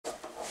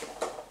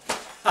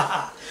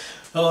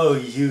Hello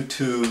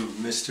YouTube,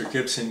 Mr.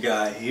 Gibson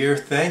Guy here.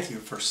 Thank you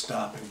for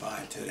stopping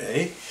by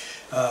today.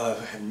 A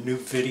new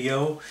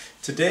video.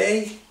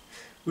 Today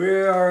we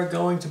are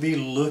going to be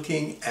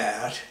looking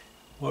at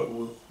what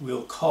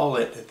we'll call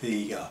it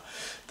the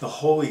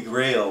Holy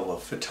Grail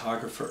of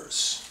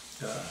photographers.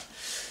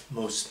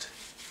 Most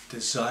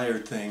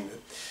desired thing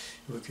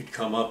that we could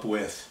come up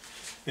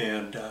with,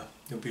 and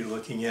we'll be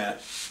looking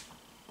at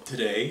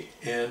today.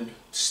 And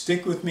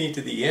stick with me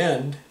to the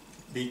end,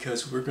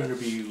 because we're going to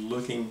be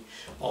looking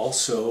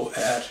also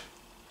at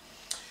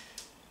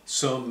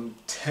some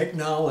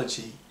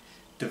technology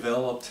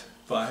developed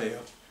by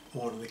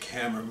one of the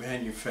camera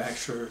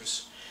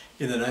manufacturers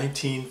in the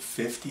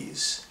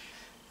 1950s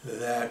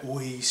that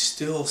we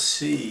still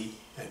see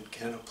and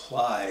can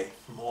apply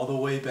from all the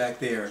way back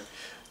there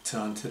to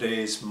on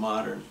today's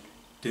modern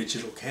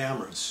digital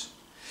cameras.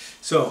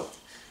 So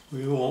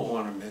we won't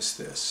want to miss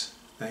this.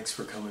 Thanks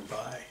for coming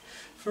by.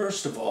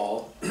 First of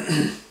all,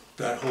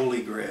 that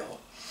Holy Grail.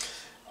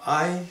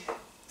 I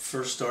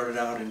first started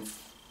out in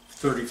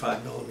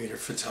 35mm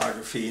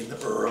photography in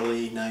the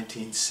early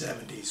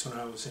 1970s when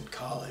I was in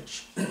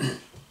college.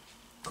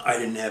 I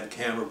didn't have a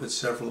camera, but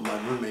several of my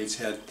roommates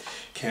had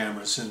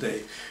cameras, and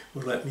they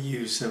would let me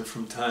use them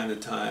from time to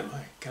time.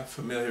 I got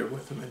familiar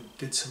with them and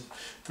did some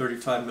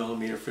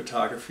 35mm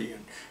photography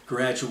and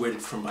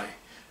graduated from my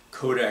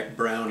Kodak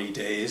Brownie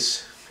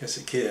days as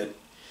a kid.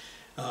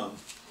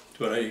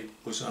 But I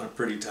was on a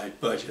pretty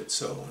tight budget,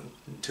 so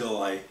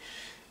until I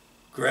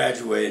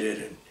graduated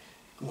and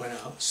went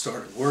out and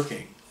started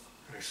working,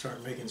 I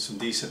started making some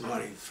decent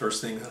money. The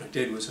first thing that I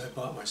did was I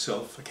bought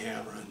myself a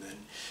camera, and then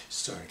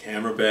started a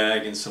camera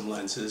bag and some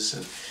lenses,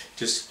 and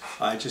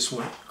I just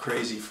went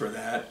crazy for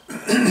that.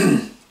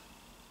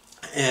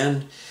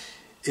 And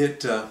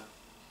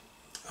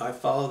I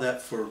followed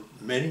that for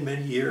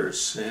many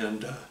years,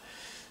 and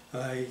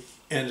I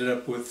ended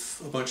up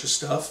with a bunch of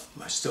stuff.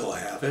 I still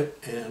have it,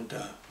 and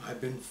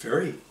I've been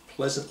very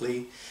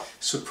pleasantly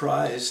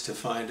surprised to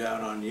find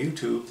out on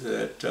YouTube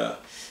that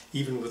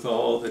even with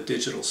all the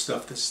digital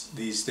stuff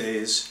these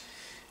days,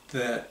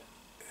 that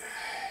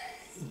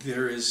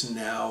there is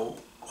now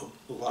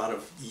a lot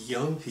of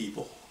young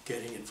people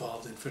getting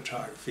involved in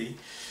photography.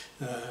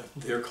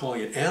 They're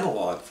calling it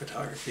analog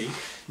photography,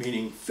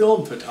 meaning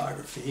film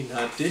photography,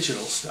 not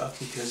digital stuff,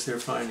 because they're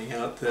finding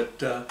out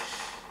that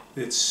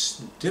it's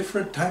a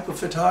different type of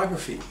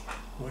photography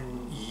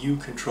when you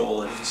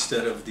control it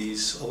instead of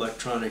these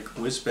electronic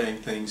whiz-bang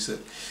things that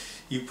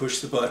you push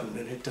the button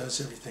and it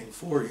does everything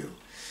for you.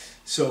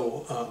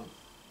 So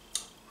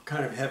we're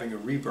kind of having a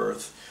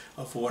rebirth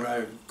of what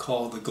I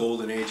call the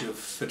golden age of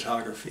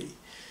photography,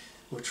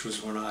 which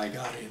was when I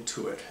got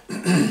into it.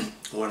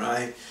 When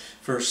I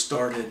first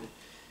started,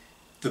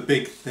 the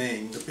big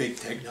thing, the big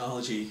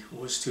technology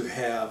was to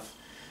have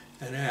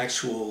an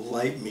actual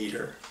light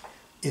meter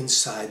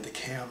inside the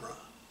camera,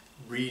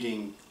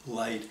 reading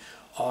light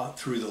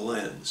through the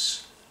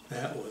lens.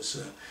 That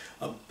was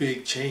a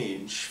big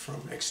change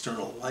from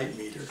external light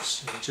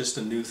meters, just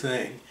a new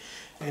thing.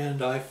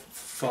 And I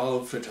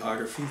followed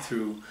photography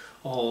through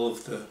all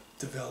of the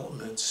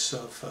developments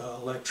of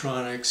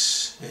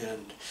electronics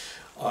and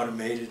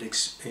automated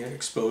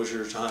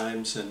exposure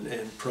times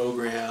and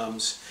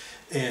programs,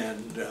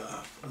 and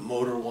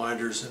motor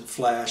winders and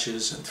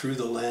flashes, and through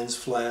the lens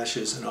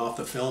flashes, and off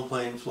the film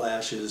plane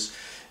flashes,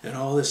 and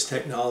all this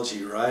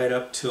technology right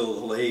up till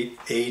the late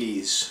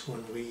 80s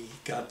when we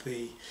got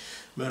the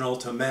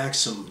Minolta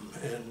Maxim,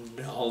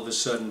 and all of a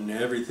sudden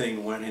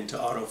everything went into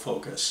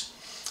autofocus.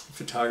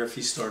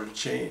 Photography started to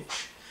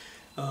change.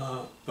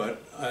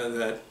 But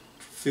that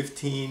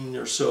 15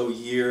 or so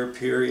year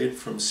period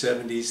from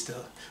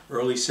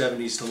early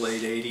 70s to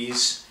late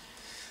 80s,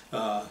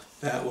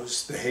 that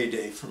was the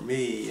heyday for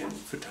me in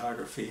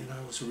photography, and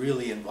I was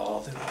really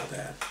involved in all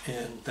that.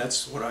 And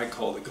that's what I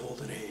call the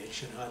golden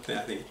age. And I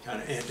think it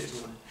kind of ended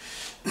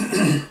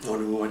when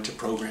we went to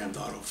programmed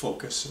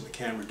autofocus, and the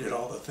camera did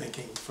all the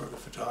thinking for the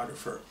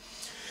photographer,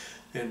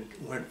 and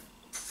went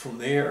from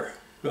there.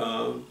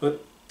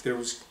 But there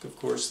was, of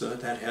course,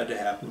 that had to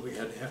happen. We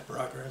had to have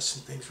progress,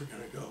 and things were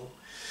going to go.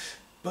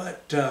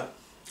 But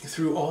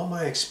through all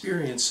my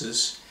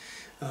experiences,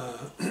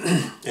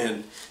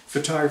 and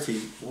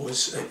photography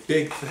was a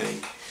big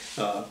thing.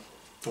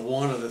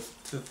 One of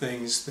the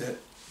things that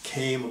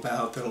came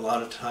about that a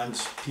lot of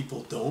times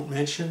people don't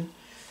mention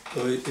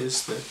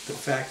is the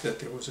fact that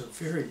there was a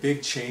very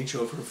big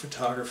changeover in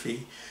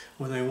photography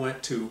when they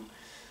went to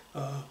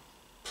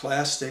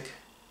plastic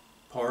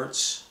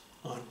parts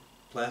on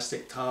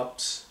plastic top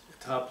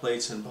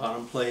plates and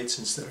bottom plates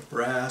instead of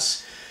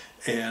brass,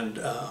 and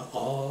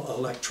all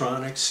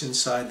electronics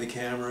inside the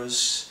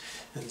cameras,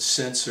 and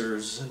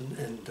sensors,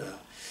 and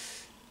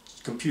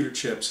computer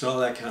chips, and all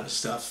that kind of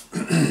stuff.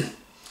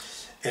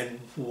 And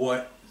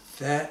what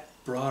that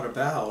brought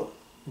about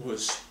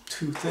was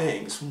two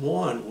things.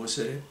 One was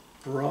that it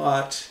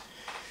brought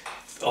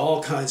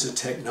all kinds of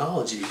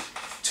technology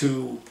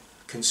to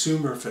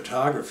consumer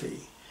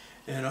photography,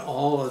 and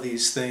all of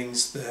these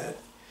things that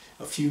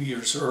a few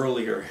years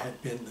earlier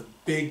had been the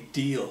big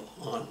deal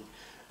on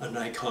a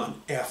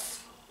Nikon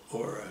F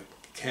or a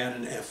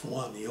Canon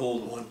F1, the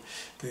old one,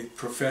 the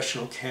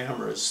professional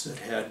cameras that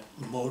had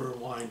motor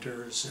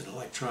winders and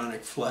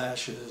electronic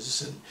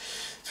flashes and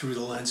through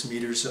the lens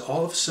meters,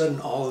 all of a sudden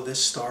all of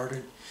this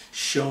started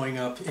showing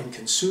up in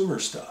consumer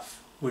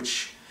stuff,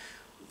 which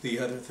the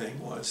other thing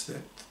was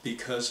that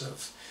because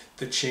of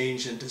the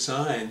change in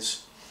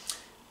designs,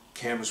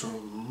 cameras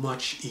were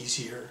much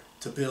easier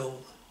to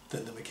build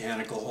than the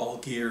mechanical all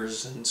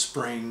gears and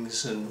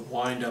springs and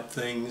wind-up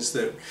things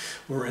that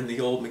were in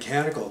the old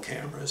mechanical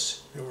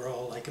cameras. They were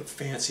all like a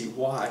fancy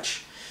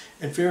watch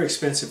and very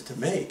expensive to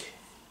make.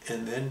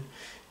 And then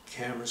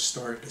cameras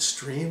started to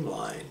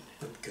streamline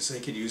because they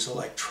could use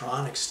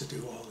electronics to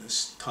do all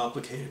this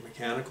complicated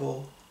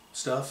mechanical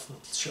stuff,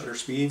 with shutter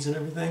speeds and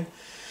everything.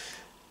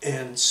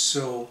 And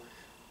so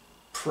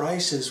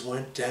prices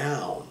went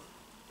down,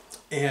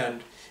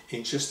 and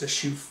in just a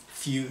few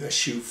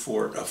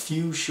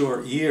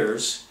short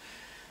years,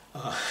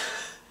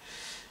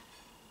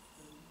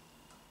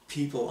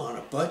 people on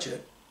a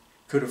budget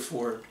could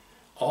afford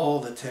all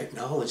the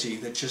technology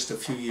that just a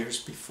few years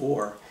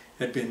before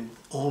had been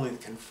only the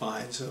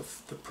confines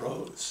of the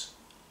pros,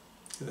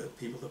 the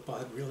people that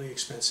bought really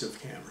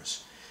expensive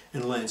cameras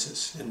and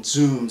lenses and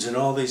zooms and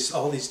all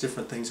these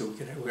different things that we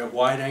could have. We got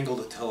wide angle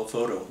to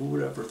telephoto. Who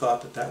would have ever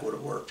thought that that would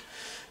have worked?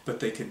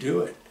 But they could do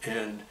it.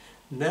 And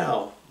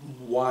now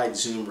wide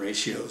zoom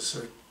ratios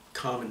are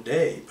common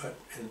day, but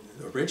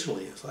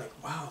originally it's like,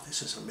 wow,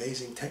 this is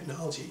amazing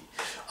technology,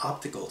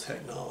 optical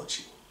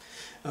technology,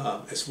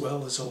 as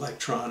well as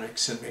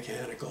electronics and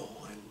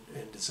mechanical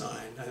and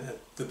design. And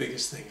the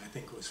biggest thing I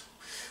think was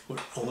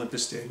what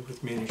Olympus did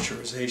with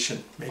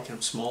miniaturization, making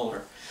them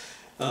smaller.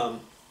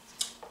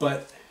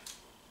 But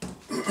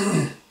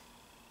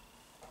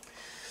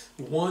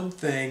one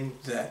thing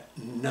that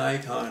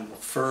Nikon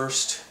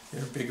first,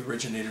 they're big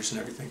originators and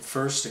everything,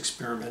 first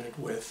experimented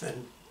with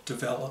and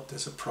developed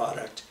as a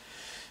product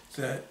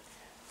that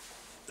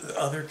the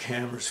other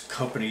cameras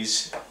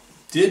companies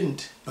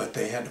didn't, but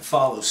they had to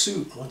follow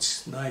suit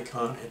once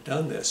Nikon had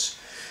done this,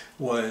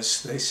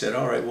 was they said,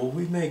 all right, well,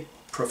 we make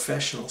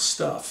professional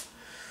stuff,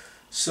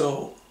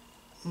 so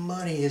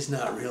money is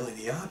not really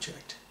the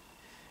object.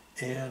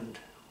 And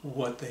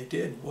what they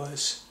did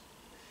was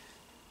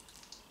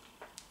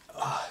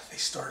they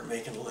started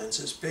making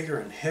lenses bigger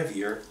and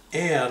heavier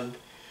and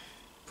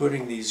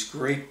putting these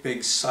great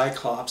big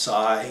Cyclops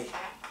eye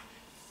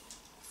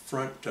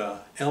front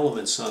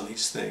elements on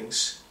these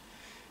things,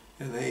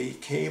 and they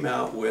came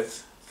out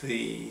with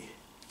the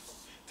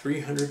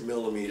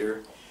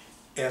 300mm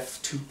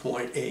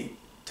f2.8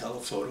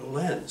 telephoto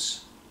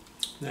lens.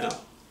 Now,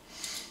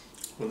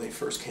 when they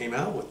first came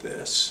out with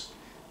this,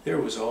 there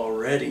was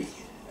already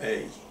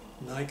a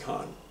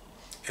Nikon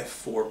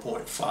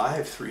f4.5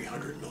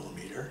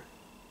 300mm.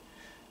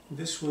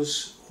 This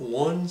was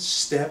 1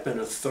 step and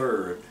a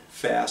third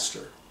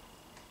faster,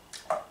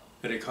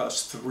 and it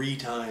cost 3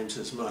 times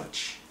as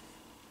much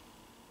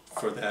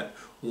for that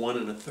 1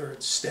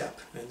 1/3 step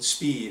and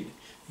speed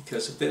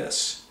because of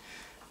this.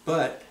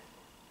 But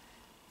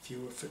if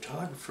you were a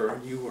photographer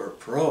and you were a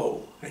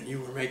pro and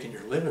you were making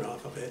your living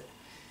off of it,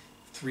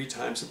 3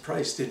 times the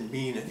price didn't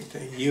mean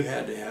anything. You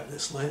had to have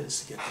this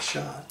lens to get the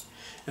shot.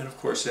 And of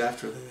course,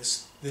 after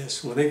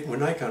when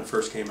Nikon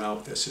first came out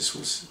with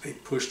this, they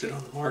pushed it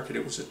on the market.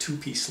 It was a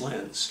 2-piece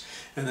lens,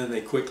 and then they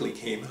quickly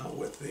came out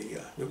with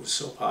it was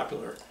so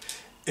popular,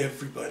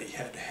 everybody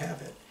had to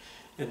have it.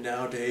 And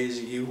nowadays,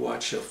 you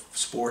watch a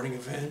sporting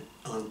event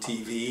on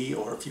TV,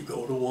 or if you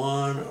go to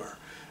one, or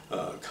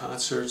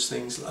concerts,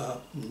 things,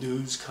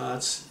 news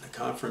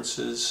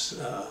conferences,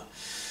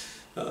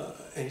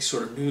 any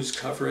sort of news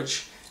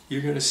coverage,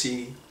 you're going to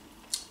see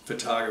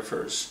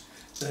photographers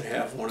that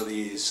have one of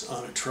these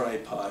on a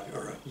tripod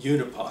or a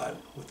unipod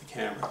with the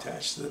camera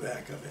attached to the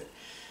back of it.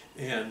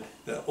 And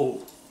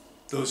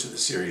those are the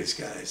serious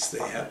guys, they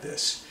have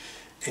this.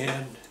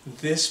 And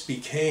this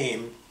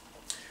became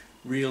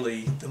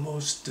really the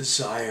most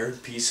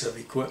desired piece of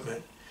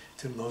equipment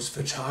to most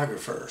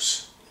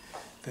photographers.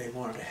 They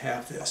wanted to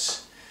have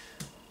this.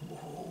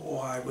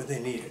 Why would they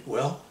need it?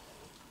 Well,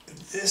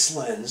 this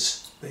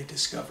lens, they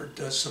discovered,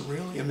 does some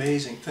really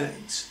amazing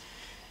things.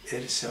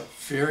 It's a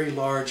very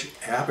large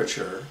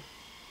aperture,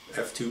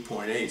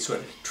 f2.8, so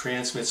it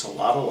transmits a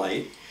lot of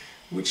light,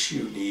 which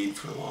you need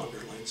for longer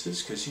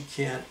lenses because you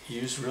can't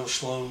use real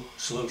slow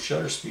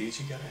shutter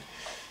speeds. You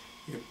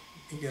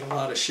get a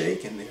lot of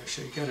shake in there,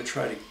 so you got to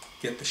try to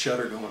get the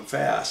shutter going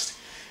fast,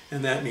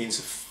 and that means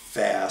a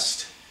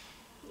fast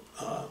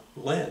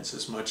lens,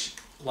 as much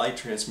light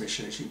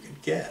transmission as you can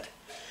get.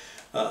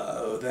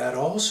 That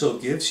also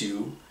gives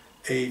you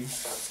a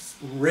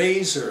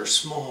razor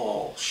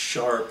small,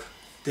 sharp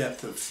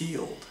depth of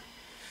field.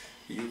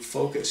 You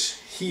focus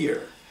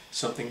here,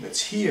 something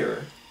that's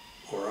here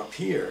or up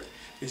here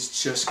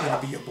is just going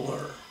to be a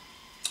blur,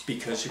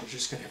 because you're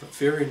just going to have a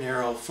very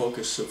narrow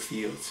focus of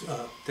field,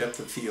 depth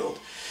of field.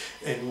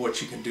 And what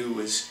you can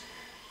do is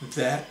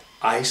that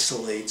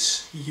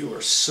isolates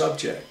your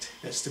subject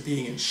as to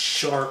being in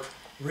sharp,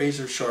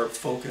 razor sharp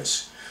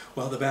focus,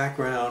 while the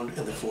background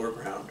and the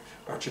foreground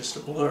are just a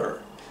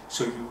blur.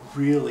 So you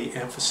really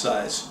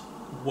emphasize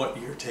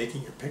what you're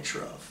taking your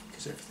picture of,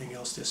 because everything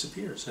else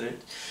disappears. And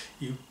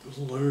you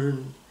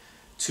learn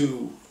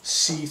to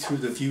see through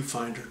the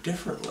viewfinder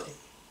differently.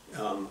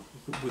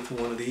 With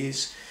one of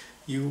these,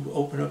 you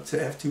open up to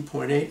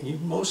f2.8 and you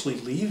mostly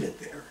leave it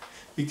there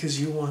because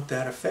you want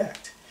that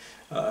effect.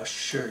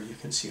 Sure, you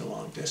can see a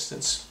long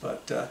distance,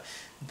 but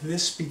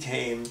this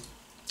became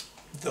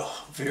the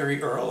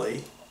very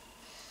early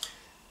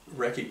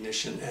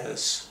recognition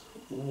as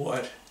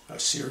what a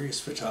serious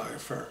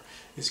photographer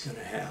is going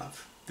to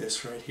have.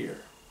 This right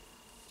here.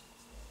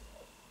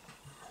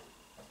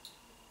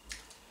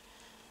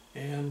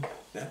 And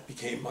that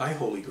became my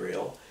holy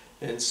grail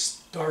and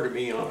started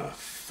me on a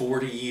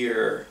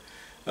 40-year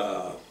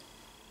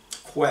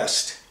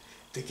quest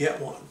to get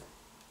one.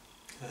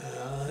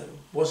 It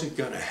wasn't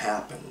going to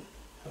happen,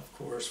 of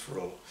course,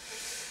 for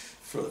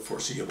the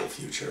foreseeable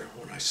future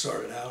when I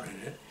started out in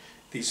it.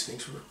 These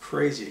things were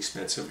crazy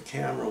expensive. A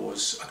camera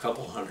was a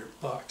couple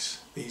 $100.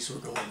 These were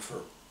going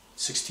for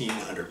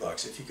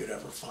 $1,600 if you could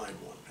ever find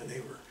one, and they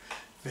were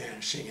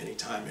vanishing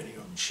anytime any of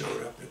them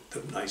showed up at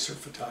the nicer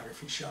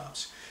photography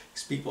shops,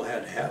 because people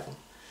had to have them.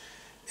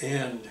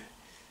 And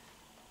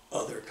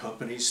other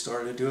companies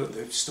started to do it.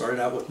 They started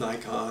out with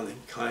Nikon,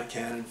 and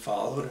Canon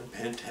followed, and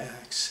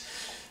Pentax.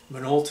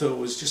 Minolta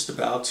was just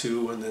about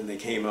to, and then they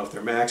came out with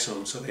their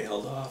Maximum, so they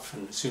held off.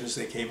 And as soon as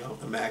they came out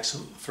with the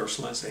Maximum, the first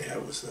lens they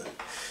had was the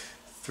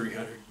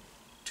 300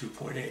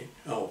 2.8.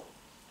 Oh,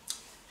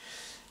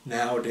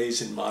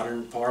 nowadays in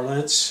modern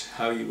parlance,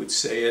 how you would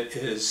say it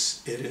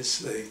is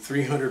a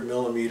 300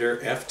 millimeter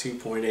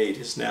f2.8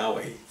 is now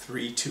a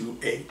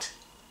 328.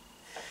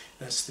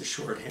 That's the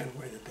shorthand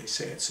way that they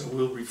say it. So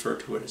we'll refer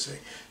to it as a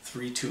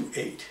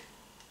 328,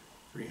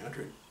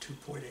 300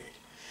 2.8.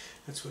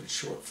 That's what it's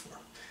short for.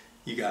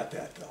 You got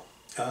that though.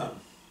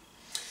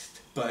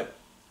 But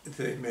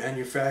the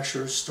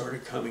manufacturers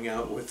started coming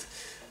out with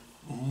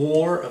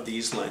more of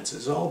these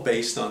lenses, all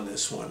based on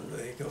this one.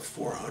 They go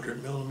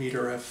 400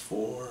 millimeter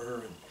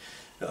f4,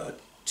 and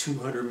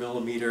 200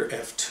 millimeter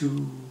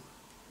f2,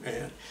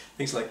 and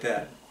things like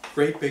that.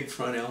 Great big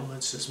front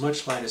elements, as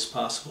much light as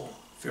possible,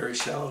 very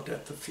shallow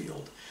depth of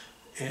field,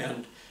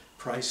 and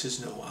price is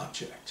no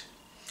object.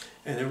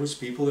 And there was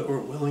people that were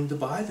willing to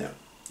buy them,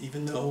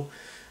 even though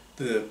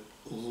the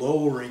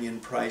lowering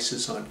in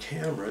prices on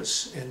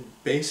cameras and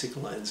basic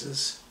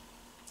lenses,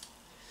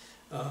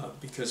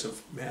 because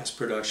of mass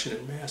production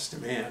and mass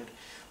demand,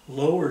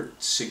 lowered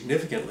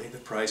significantly the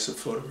price of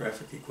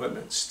photographic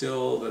equipment.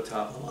 Still, the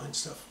top-of-the-line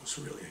stuff was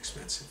really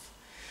expensive.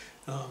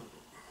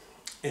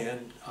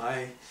 And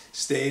I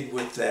stayed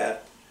with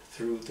that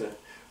through the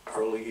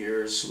early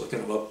years,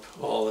 looking them up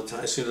all the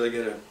time. As soon as I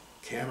get a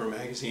camera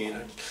magazine,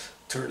 I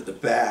turn to the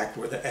back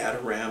where the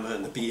Adorama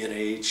and the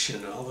B&H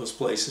and all those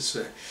places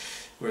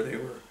where they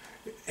were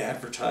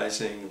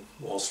advertising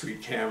Wall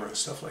Street camera,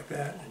 stuff like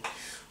that. And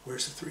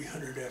where's the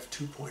 300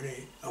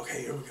 f2.8?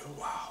 Okay, here we go.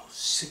 Wow,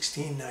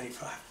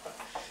 $16.95.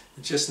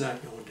 Just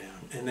not going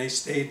down. And they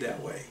stayed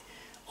that way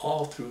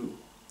all through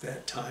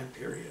that time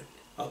period,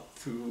 up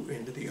through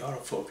into the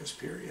autofocus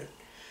period.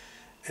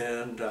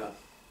 And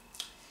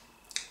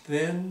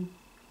then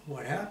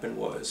what happened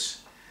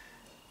was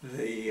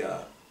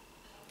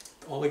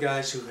all the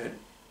guys who had,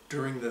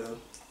 during the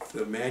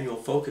manual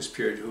focus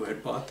period, who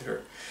had bought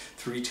their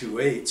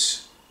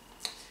 328s,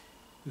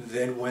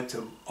 then went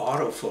to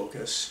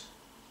autofocus.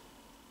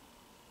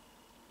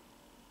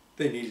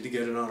 They needed to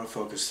get an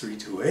autofocus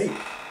 328,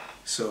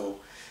 so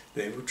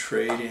they would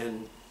trade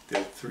in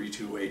their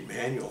 328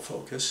 manual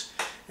focus,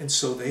 and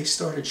so they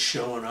started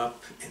showing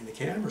up in the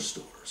camera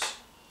stores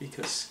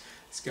because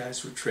these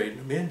guys were trading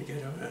them in to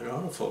get an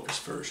autofocus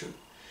version,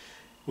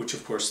 which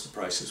of course the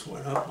prices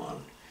went up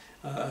on.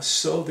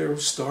 So there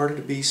started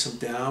to be some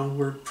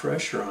downward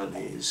pressure on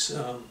these.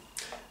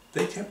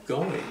 They kept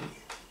going.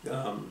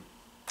 There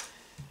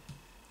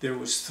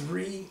was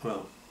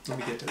well, let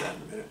me get to that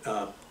in a minute.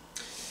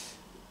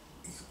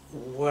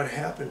 What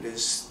happened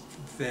is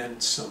then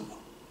some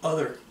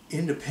other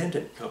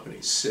independent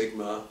companies,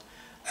 Sigma,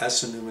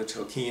 Asanuma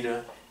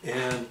Tokina,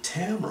 and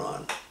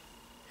Tamron,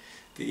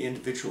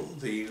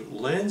 the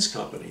lens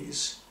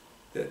companies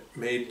that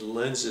made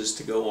lenses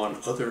to go on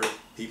other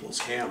people's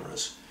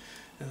cameras,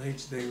 and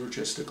they were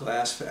just a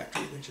glass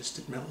factory, they just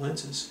did metal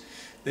lenses.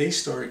 They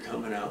started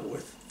coming out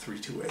with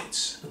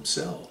 328s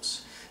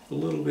themselves, a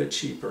little bit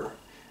cheaper,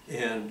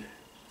 and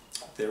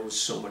there was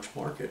so much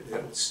market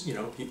that was, you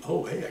know,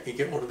 oh hey, I could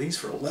get one of these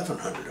for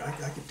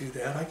 $1,100. I could do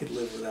that. I could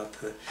live without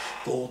the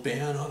gold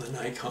band on the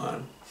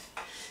Nikon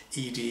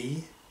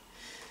ED,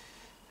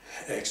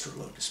 extra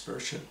low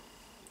dispersion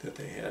that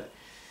they had,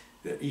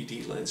 the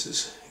ED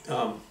lenses.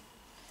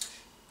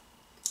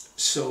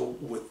 So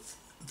with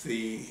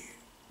the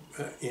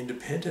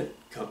independent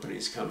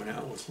companies coming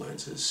out with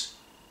lenses,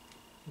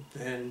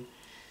 then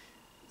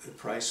the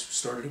price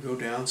started to go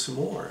down some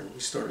more, and we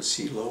started to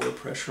see lower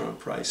pressure on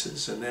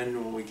prices. And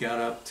then when we got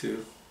up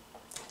to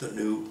the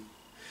new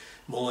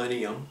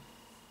millennium,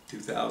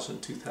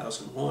 2000,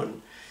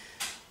 2001,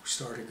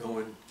 started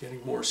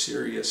getting more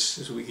serious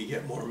as we could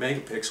get more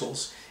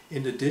megapixels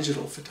into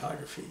digital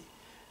photography.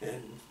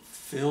 And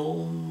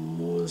film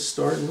was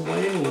starting to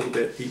wane a little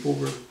bit. People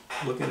were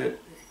looking at,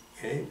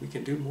 hey, we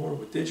can do more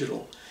with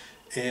digital.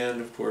 And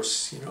of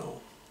course,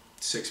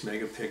 6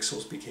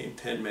 megapixels became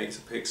 10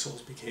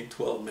 megapixels, became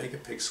 12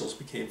 megapixels,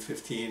 became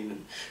 15,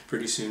 and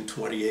pretty soon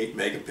 28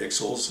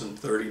 megapixels and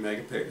 30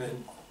 megapixels.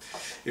 And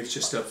it was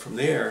just up from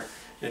there.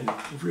 And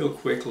real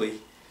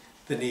quickly,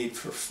 the need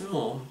for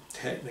film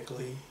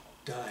technically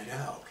died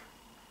out.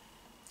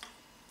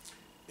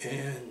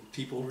 And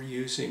people were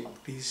using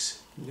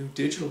these new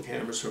digital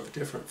cameras of a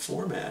different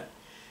format,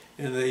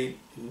 and they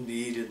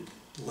needed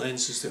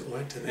lenses that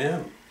went to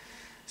them.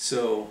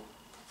 So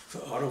the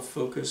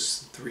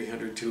autofocus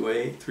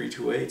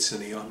 328s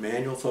and the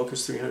manual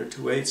focus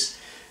 328s,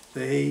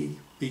 they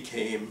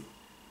became,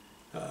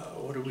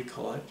 what do we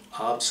call it,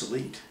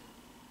 obsolete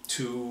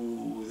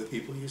to the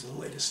people using the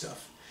latest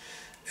stuff.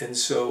 And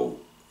so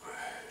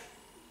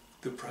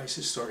the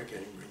prices started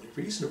getting really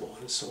reasonable,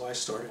 and so I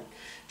started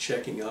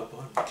checking up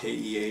on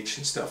KEH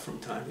and stuff from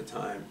time to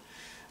time.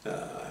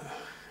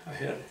 I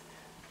had a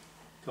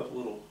couple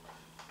little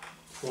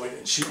point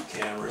and shoot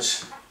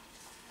cameras,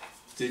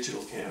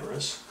 digital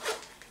cameras.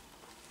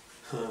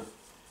 I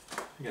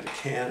got a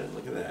Canon,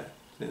 look at that.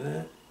 See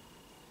that?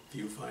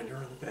 Viewfinder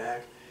on the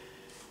back.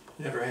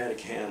 Never had a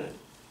Canon,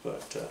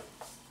 but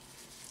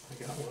I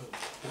got one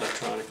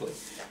electronically.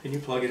 And you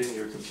plug it into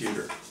your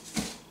computer.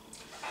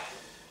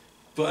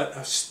 But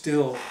I'm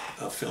still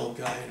a film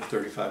guy and a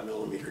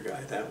 35mm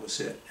guy. That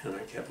was it, and I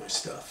kept my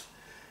stuff.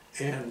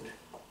 And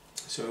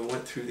so I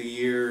went through the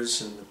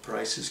years, and the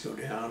prices go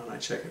down, and I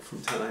check it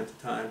from time to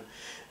time.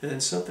 And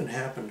then something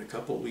happened a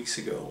couple of weeks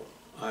ago.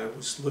 I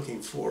was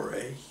looking for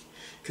a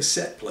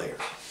cassette player,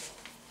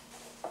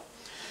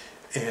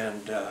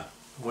 and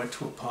went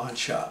to a pawn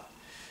shop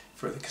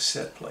for the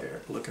cassette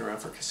player, looking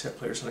around for cassette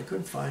players, and I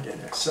couldn't find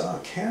any. I saw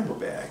a camera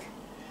bag,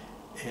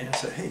 and I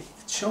said, hey,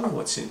 show me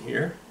what's in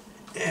here.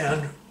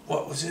 And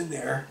what was in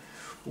there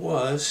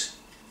was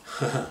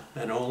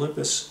an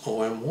Olympus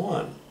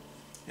OM1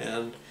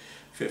 and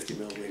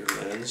 50mm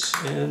lens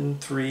and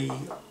 3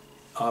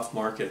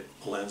 off-market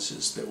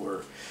lenses that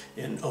were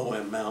in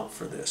OM mount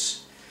for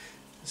this.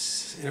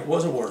 And it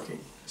wasn't working.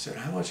 I said,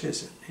 how much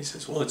is it? He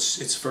says, well,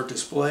 it's for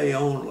display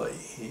only.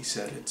 He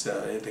said,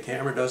 the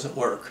camera doesn't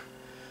work.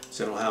 I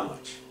said, well, how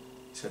much?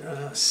 He said,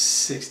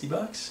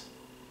 $60.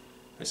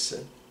 I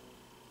said,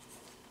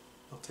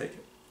 I'll take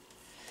it.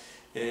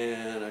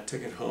 And I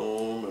took it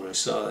home, and I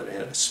saw that it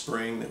had a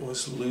spring that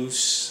was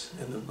loose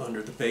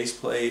under the base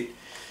plate.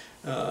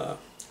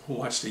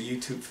 Watched a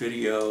YouTube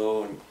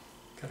video and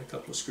got a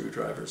couple of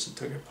screwdrivers and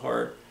took it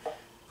apart,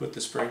 put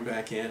the spring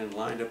back in and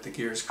lined up the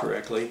gears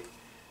correctly.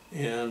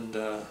 And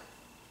then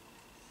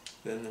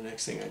the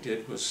next thing I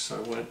did was I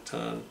went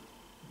on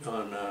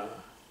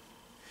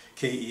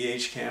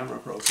KEH camera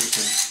brokers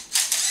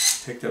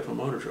and picked up a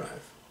motor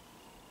drive,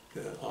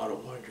 the auto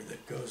winder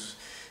that goes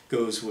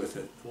with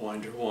it, the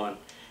Winder 1,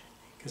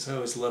 because I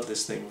always loved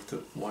this thing with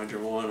the Winder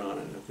 1 on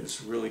it,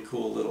 this really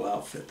cool little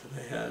outfit that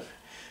they had.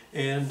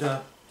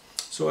 And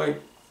so I,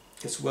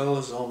 as well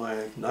as all my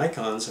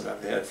Nikons that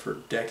I've had for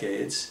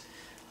decades,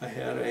 I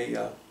had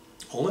a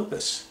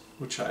Olympus,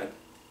 which I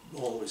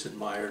always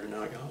admired, and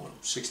now I got one,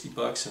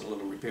 $60 and a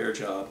little repair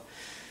job.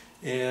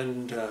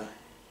 And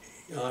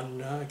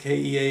on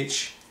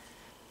KEH,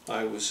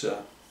 I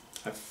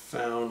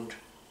found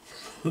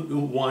the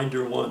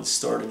Winder ones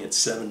starting at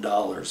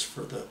 $7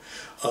 for the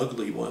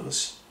ugly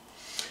ones,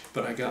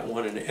 but I got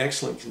one in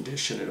excellent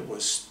condition, and it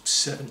was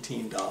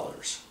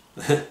 $17.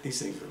 These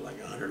things were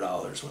like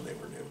 $100 when they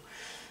were new.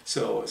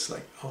 So it's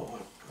like, oh,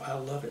 I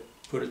love it.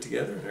 Put it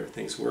together, and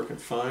everything's working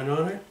fine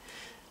on it.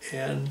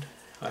 And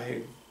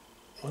I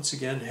once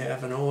again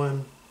have an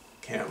OM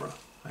camera.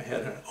 I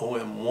had an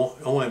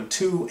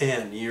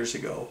OM2N years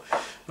ago,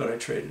 but I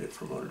traded it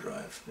for motor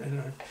drive,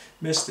 and I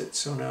missed it,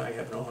 so now I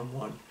have an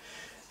OM1.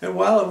 And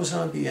while I was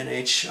on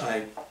B&H,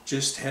 I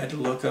just had to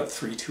look up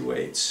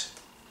 328s.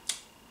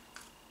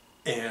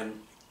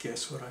 And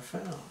guess what I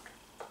found?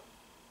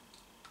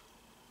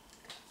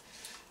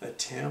 A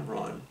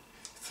Tamron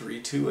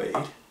 328.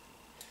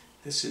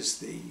 This is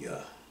the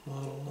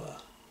model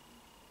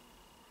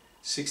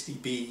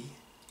 60B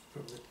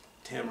from the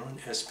Tamron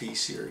SP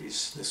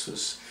series. This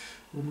was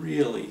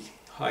really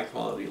high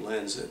quality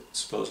lens that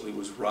supposedly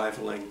was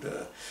rivaling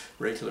the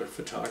regular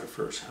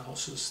photographers'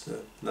 houses,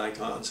 the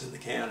Nikons and the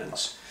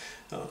Canons.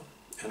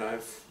 And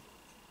I've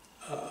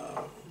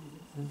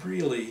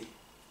really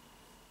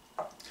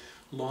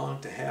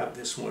longed to have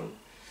this one,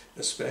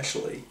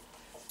 especially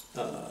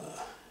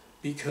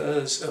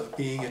because of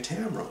being a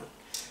Tamron.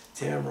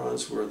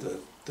 Tamrons were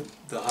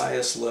the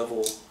highest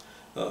level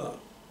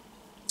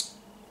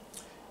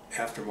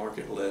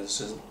aftermarket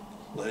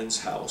lens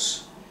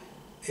house,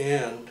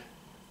 and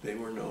they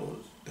were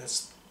known,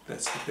 that's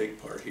the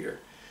big part here,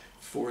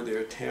 for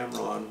their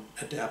Tamron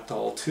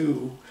Adaptol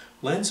 2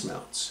 lens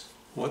mounts.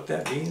 What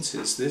that means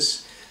is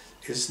this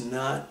is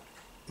not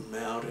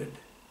mounted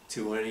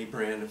to any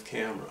brand of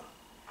camera.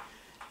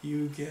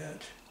 You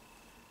get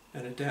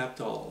an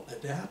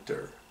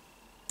adapter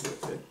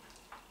with it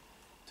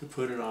to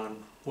put it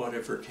on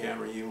whatever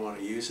camera you want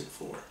to use it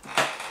for.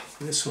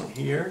 This one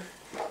here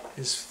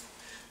is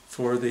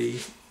for the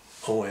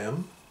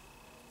OM.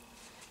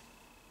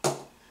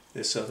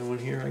 This other one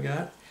here I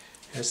got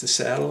has the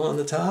saddle on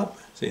the top.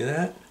 See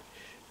that?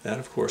 That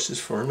of course is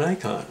for a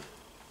Nikon.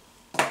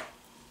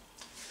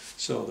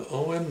 So the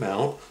OM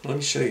mount, let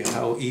me show you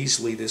how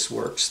easily this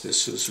works.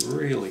 This is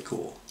really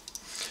cool.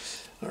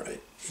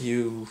 Alright,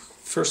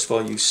 first of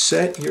all you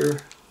set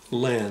your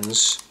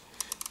lens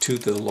to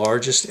the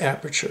largest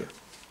aperture.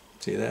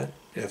 See that?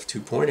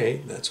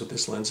 f2.8, that's what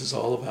this lens is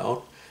all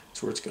about.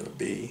 That's where it's going to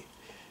be.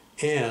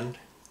 And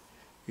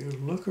you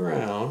look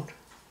around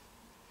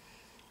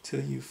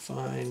till you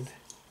find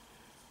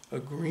a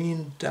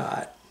green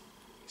dot.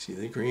 See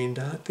the green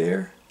dot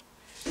there?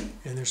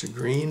 And there's a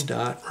green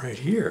dot right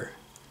here.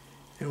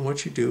 And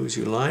what you do is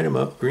you line them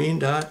up, green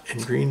dot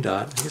and green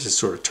dot. Here's a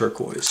sort of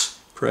turquoise.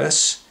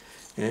 Press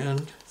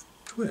and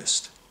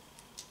twist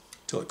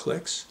till it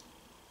clicks.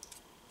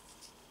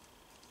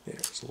 There,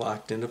 it's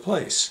locked into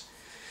place.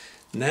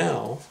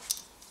 Now,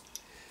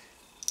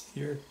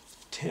 your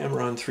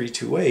Tamron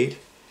 328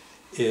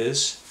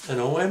 is an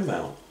OM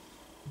mount,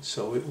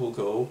 so it will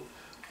go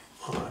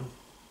on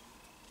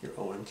your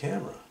OM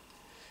camera.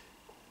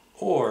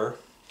 Or,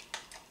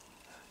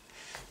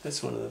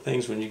 that's one of the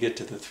things when you get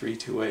to the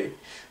 328.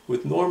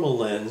 With normal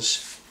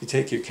lens, you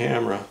take your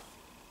camera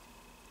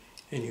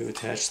and you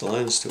attach the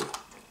lens to it.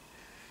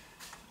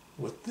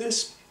 With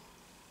this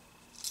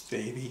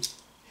baby,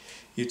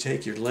 you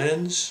take your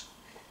lens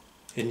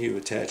and you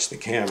attach the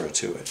camera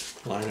to it.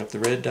 Line up the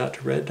red dot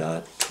to red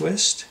dot,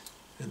 twist,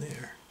 and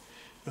there.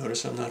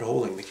 Notice I'm not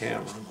holding the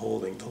camera, I'm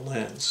holding the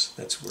lens.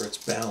 That's where it's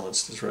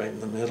balanced, is right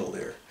in the middle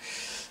there.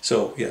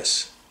 So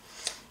yes,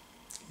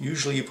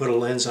 usually you put a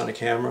lens on a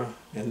camera.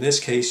 In this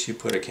case you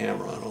put a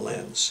camera on a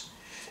lens.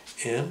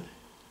 And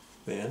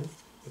then,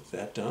 with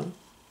that done,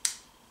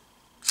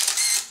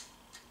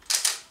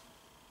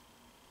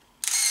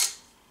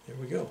 there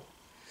we go.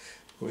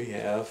 We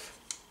have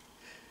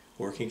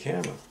working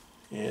camera.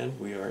 And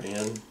we are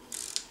in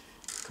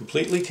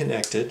completely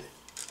connected,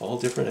 all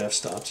different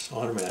f-stops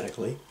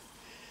automatically,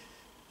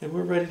 and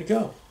we're ready to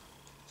go.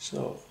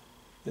 So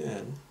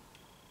then,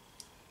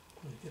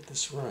 let me get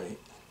this right.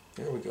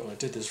 There we go. I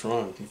did this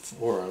wrong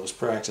before. I was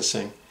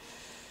practicing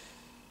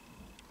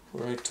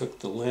where I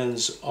took the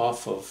lens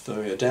off of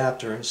the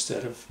adapter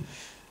instead of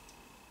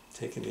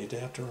taking the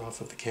adapter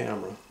off of the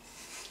camera.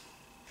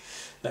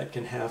 That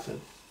can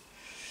happen.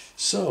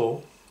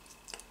 So,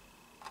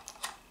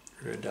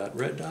 red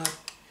dot,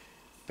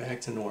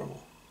 back to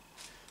normal.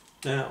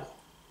 Now,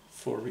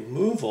 for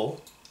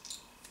removal,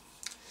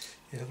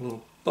 you have a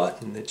little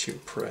button that you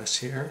press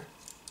here,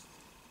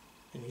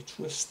 and you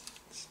twist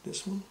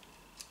this one.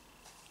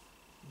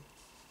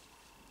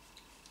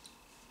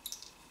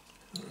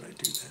 How did I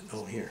do that?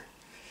 Oh, here.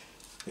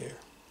 There.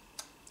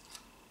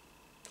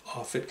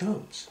 Off it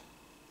comes.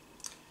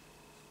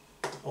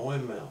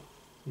 OM mount.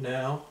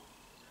 Now,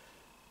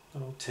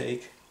 I'll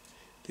take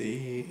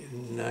the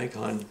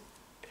Nikon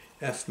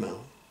F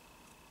mount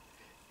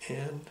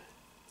and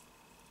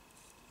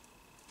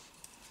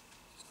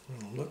I'm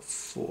going to look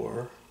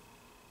for,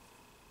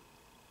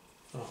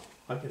 I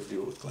got to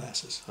do it with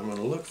glasses. I'm going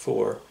to look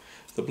for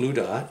the blue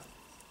dot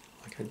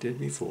like I did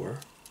before.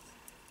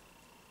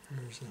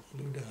 There's that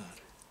blue dot.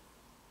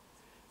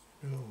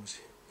 Oh,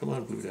 come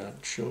on, blue dot,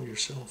 show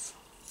yourself.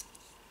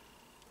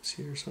 It's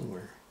here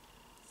somewhere.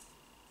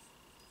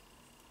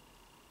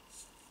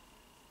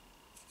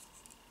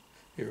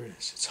 Here it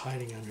is. It's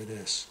hiding under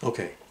this.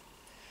 Okay.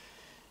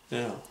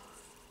 Now,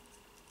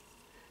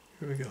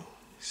 here we go.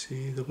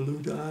 See the blue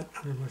dot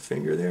under my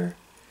finger there?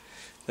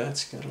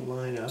 That's got to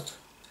line up.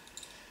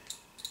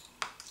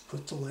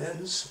 Put the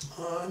lens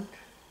on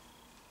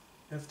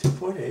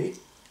f2.8.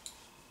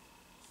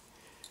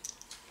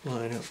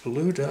 Line up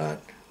blue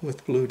dot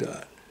with blue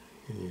dot.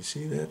 Can you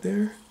see that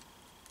there?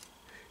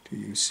 Do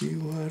you see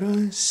what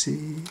I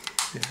see?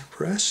 There,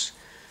 press,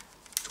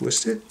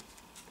 twist it,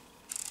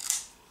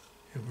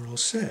 and we're all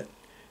set.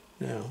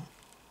 Now,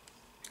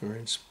 we're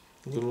in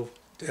the little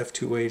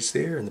f2.8 is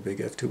there and the big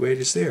f2.8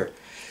 is there.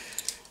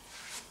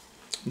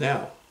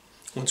 Now,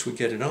 once we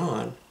get it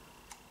on,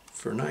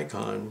 for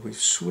Nikon, we've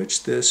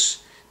switched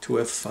this to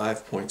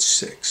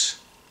f5.6.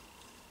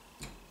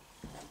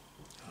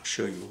 I'll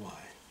show you why.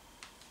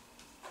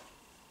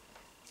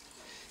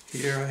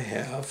 Here I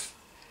have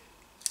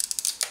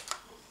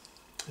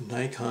a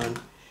Nikon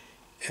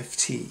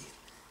FT,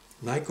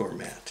 Nikkor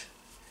Mat.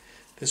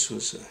 This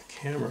was a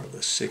camera of the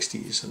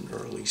 60s and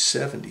early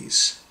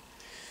 70s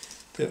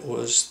that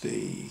was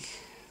the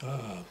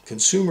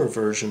consumer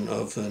version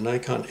of the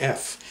Nikon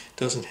F. It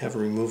doesn't have a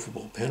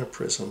removable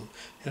pentaprism,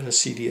 it had a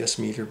CDS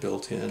meter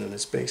built in, and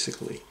it's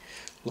basically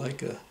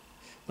like a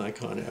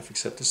Nikon F,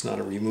 except it's not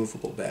a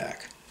removable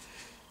back.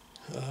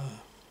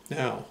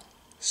 Now,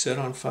 set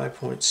on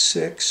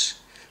 5.6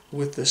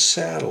 with the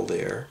saddle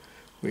there,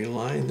 we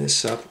line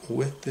this up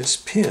with this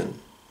pin.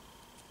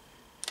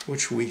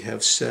 which we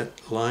have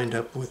set lined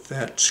up with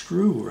that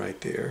screw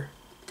right there.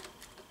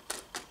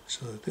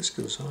 So that this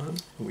goes on,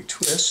 and we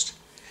twist,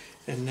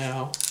 and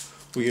now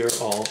we are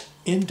all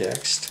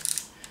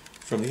indexed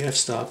from the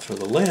f-stop for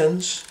the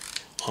lens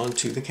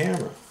onto the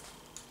camera.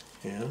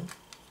 And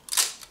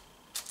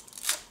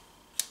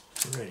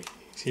we're ready.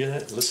 Hear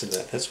that? Listen to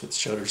that. That's what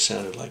shutters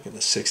sounded like in the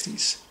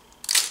 60s.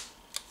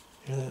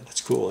 Hear that?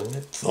 That's cool, isn't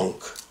it?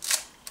 Thunk.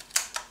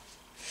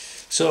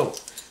 So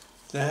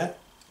that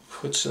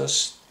puts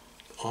us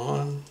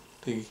on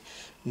the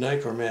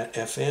Nicormat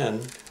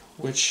FN,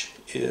 which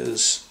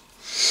is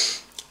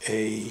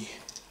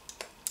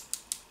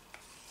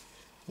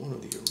one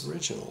of the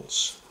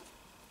originals.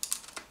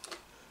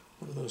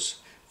 One of those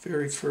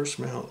very first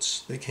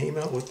mounts. They came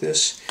out with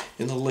this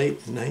in the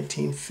late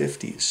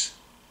 1950s.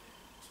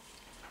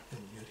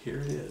 And yet here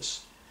it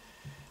is.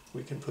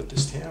 We can put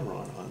this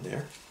Tamron on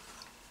there.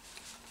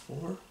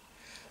 Or,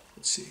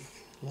 let's see,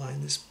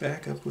 line this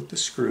back up with the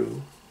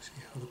screw. See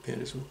how the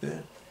pin is with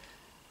that.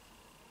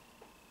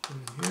 Put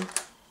it here.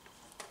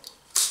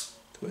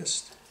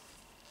 Twist.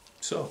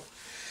 So,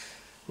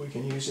 we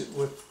can use it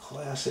with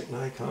classic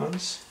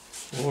Nikons.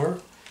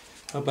 Or,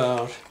 how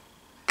about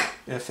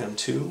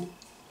FM2?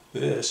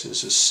 This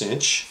is a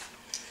cinch.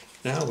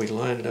 Now we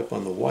line it up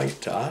on the white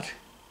dot.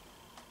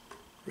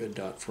 Red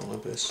dot for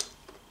Olympus.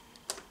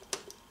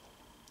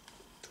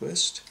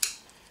 Twist.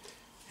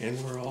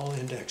 And we're all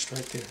indexed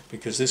right there,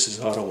 because this is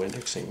auto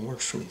indexing. It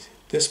works from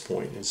this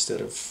point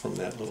instead of from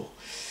that little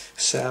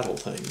saddle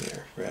thing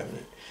there, grabbing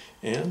it.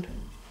 And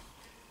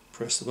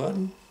press the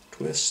button,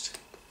 twist.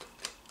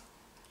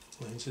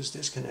 Lens is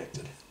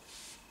disconnected.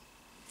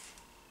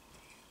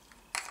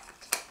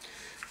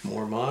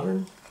 More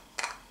modern.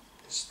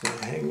 Just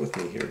hang with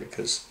me here,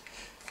 because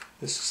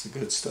this is the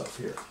good stuff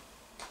here.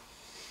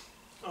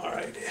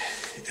 Alright,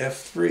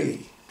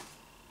 F3.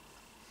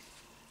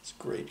 It's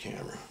a great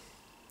camera.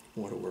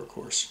 What a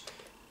workhorse.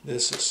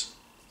 This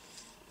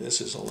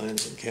is a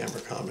lens and camera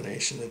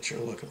combination that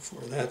you're looking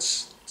for.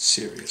 That's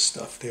serious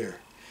stuff there.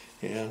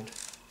 And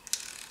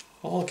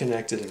all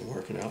connected and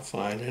working out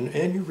fine.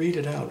 And you read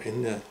it out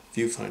in the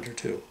viewfinder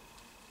too.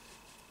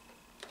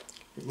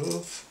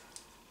 Remove.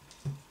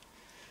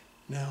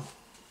 Now,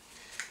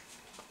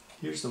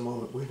 here's the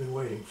moment we've been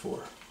waiting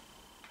for.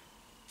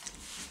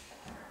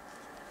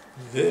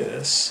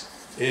 This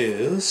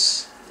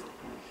is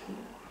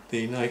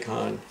the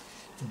Nikon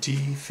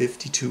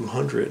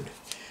D5200.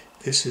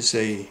 This is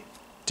a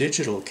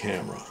digital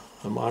camera.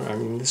 I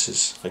mean, this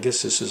is, I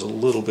guess this is a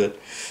little bit,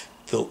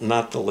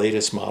 not the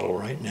latest model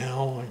right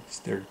now.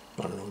 They're,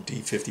 I don't know,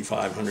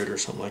 D5500 or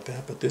something like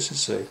that, but this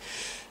is a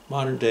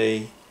modern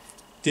day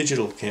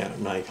digital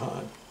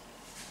Nikon.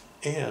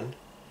 And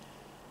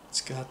it's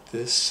got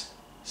this,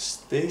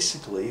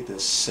 basically the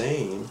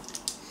same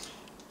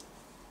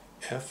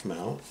F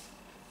mount.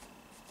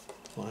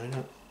 Line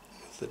up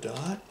with the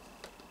dot.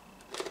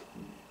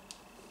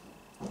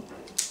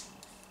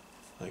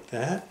 Like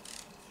that.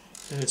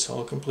 And it's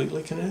all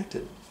completely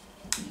connected.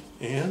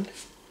 And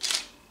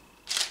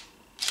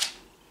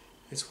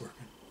it's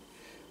working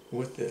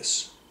with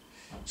this.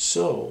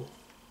 So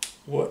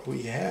what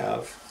we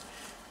have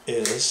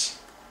is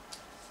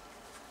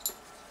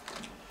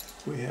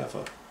we have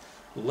a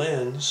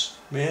lens,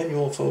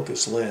 manual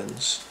focus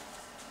lens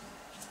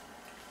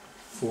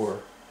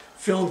for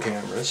film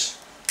cameras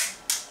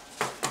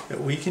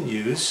that we can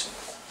use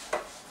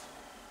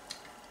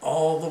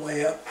all the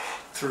way up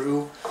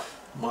through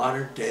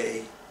modern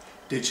day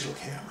digital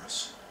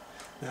cameras.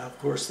 Now, of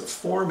course, the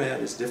format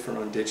is different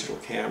on digital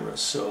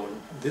cameras. So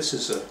this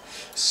is a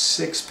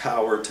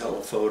 6-power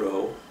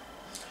telephoto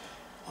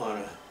on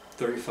a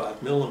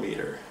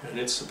 35mm, and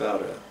it's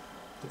about a,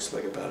 looks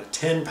like about a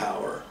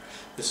 10-power.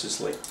 This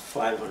is like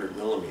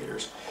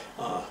 500mm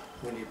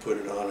when you put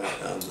it on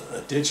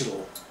a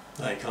digital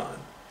Nikon,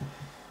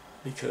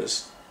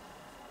 because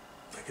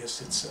I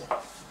guess it's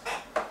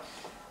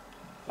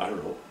I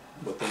don't know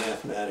what the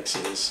mathematics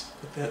is,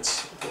 but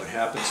that's what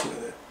happens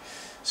with it.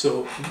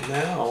 So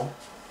now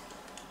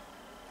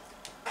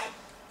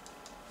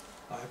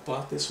I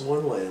bought this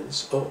one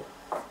lens. Oh,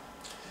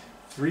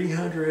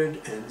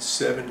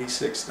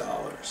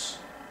 $376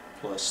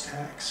 plus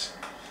tax,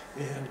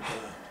 and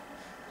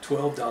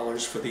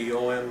 $12 for the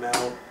OM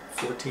mount,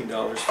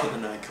 $14 for the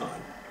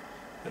Nikon,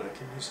 and I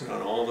can use it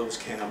on all those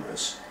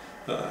cameras.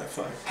 If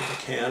I get a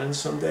Canon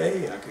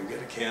someday, I can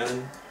get a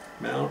Canon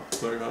mount,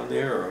 put it on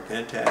there, or a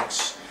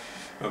Pentax,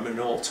 or a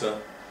Minolta.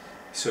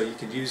 So you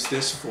can use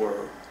this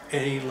for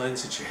any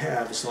lens that you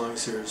have, as long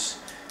as there's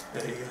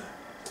a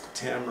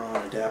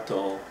Tamron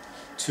Adaptol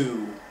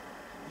 2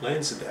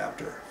 lens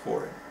adapter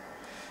for it.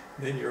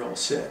 Then you're all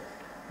set.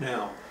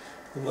 Now,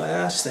 the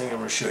last thing I'm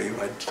going to show you,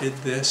 I did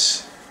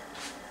this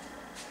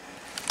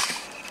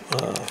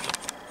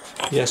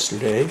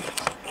yesterday.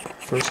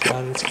 First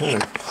got it. It's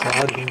kind of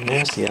cloudy and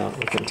nasty out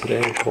looking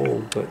today and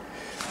cold, but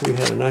we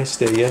had a nice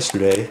day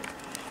yesterday,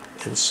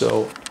 and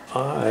so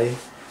I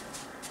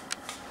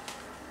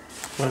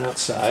went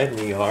outside in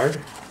the yard.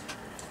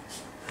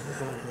 I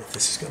don't know if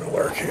this is going to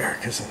work here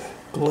because of the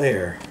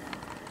glare.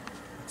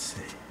 Let's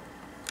see.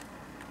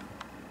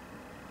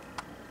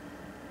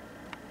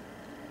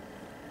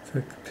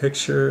 Took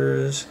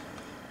pictures.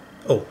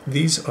 Oh,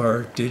 these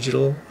are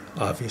digital,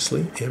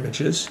 obviously,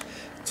 images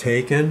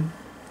taken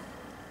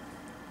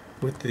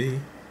with the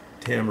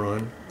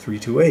Tamron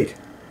 328.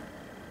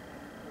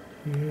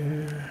 Yeah,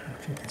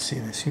 if you can see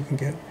this, you can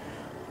get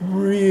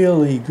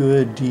really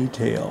good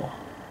detail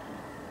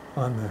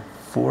on the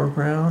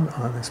foreground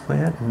on this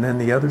plant, and then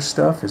the other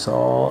stuff is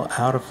all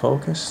out of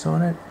focus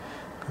on it,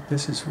 but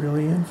this is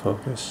really in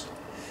focus.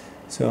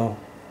 So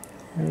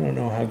I don't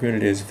know how good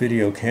it is,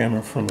 video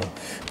camera from a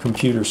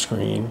computer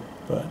screen,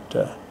 but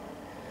I'll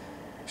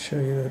show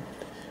you that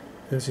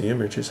as the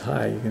image is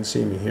high, you can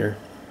see me here.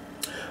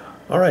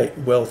 All right,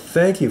 well,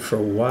 thank you for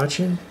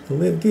watching.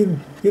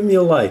 Give me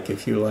a like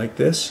if you like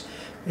this,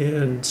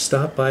 and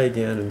stop by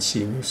again and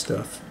see new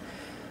stuff,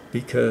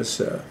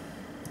 because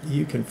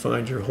you can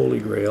find your Holy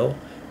Grail,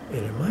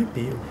 and it might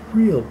be a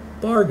real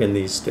bargain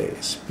these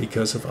days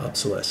because of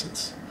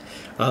obsolescence.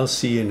 I'll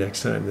see you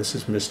next time. This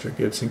is Mr.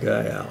 Gibson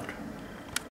Guy out.